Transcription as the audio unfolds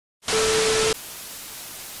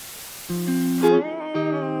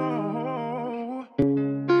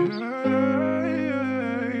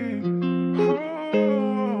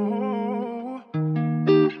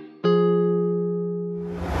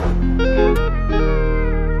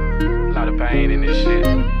Lot of pain in this shit.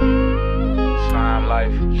 Slime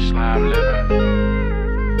life, slime living.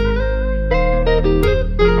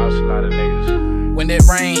 Lost a lot of niggas. When that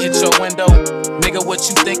rain hit your window, nigga, what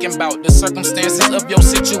you thinking about? The circumstances of your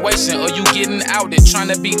situation, or you getting outed, trying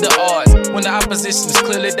to beat the odds when the opposition is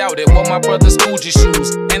clearly doubted. Wore my brother's Gucci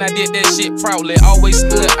shoes, and I did that shit proudly. Always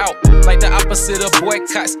stood out like the opposite of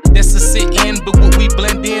boycotts. That's a sit-in, but would we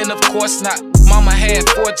blend in? Of course not. Mama had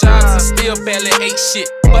 4 jobs and still barely ate shit.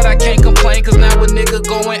 But I can't complain, cause now a nigga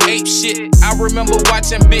going ape shit. I remember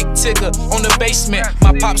watching Big Tigger on the basement.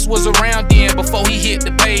 My pops was around then before he hit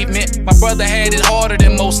the pavement. My brother had it harder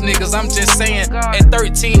than most niggas, I'm just saying. At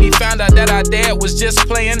 13 he found out that our dad was just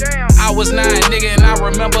playing. I was 9, nigga, and I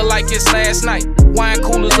remember like it's last night. Wine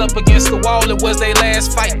coolers up against the wall, it was their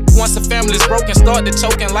last fight. Once the family's broken, started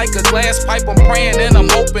choking like a glass pipe. I'm praying and I'm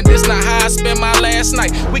hoping this not how I spent my last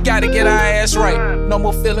night. We gotta get our ass right, no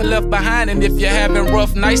more feeling left behind. And if you're having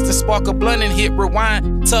rough nights, to spark a blunt and hit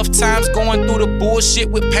rewind. Tough times going through the bullshit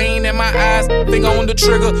with pain in my eyes. Finger on the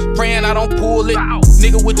trigger, praying I don't pull it.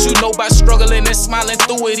 Nigga, what you know about struggling and smiling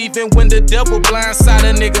through it, even when the devil blindside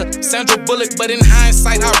a nigga. Sandra Bullock, but in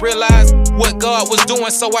hindsight I realized what God was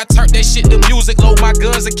doing, so I turned that shit to music. Load my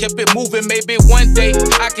guns and kept it moving. Maybe one day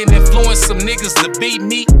I can influence some niggas to be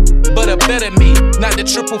me, but a better me. Not the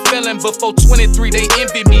triple felon, before 23 they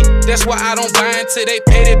envy me. That's why I don't buy into they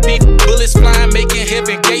petty beef. Bullets flying, making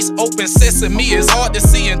heaven gates open. Sesame is hard to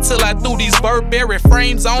see until I threw these Burberry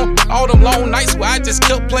frames on. All them long nights where I just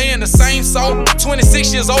kept playing the same song.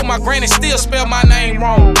 26 years old, my granny still spelled my name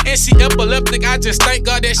wrong. And she epileptic, I just thank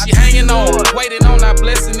God that she hanging on. Waiting on our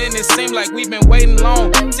blessing, and it seemed like we've been waiting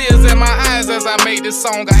long. Tears in my eyes as I made this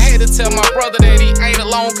song. I had to tell my brother that he ain't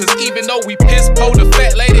alone, cause even though we piss po, the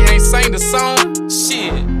fat lady ain't sang the song.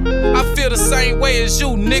 Shit, I feel the same way as you,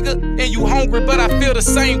 nigga. And you hungry, but I feel the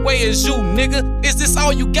same way as you, nigga. Is this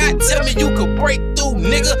all you got? Tell me you could break through,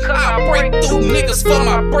 nigga. I'll break through niggas for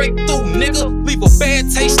my breakthrough, nigga. Leave a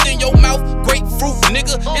bad taste in your mouth, grapefruit,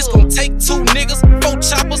 nigga. It's gonna take 2 niggas, 4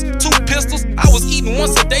 choppers, 2 pistols. I was eating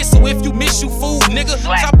once a day, so if you miss you food, nigga,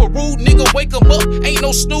 chop a rude nigga, wake 'em up, ain't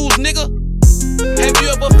no snooze, nigga. Have you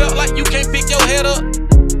ever felt like you can't pick your head up,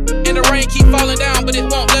 and the rain keep falling down, but it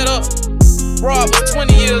won't let up? Rob was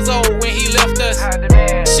 20 years old when he left us.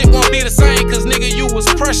 Shit won't be the same, cause nigga, you was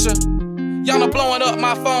pressure. Y'all are blowing up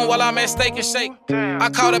my phone while I'm at Steak and Shake. I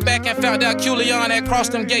called her back and found out Culion had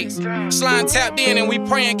crossed them gates. Slime tapped in and we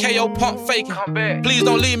praying KO pump faking. Please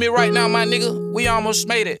don't leave me right now, my nigga. We almost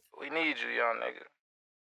made it. We need you, young nigga.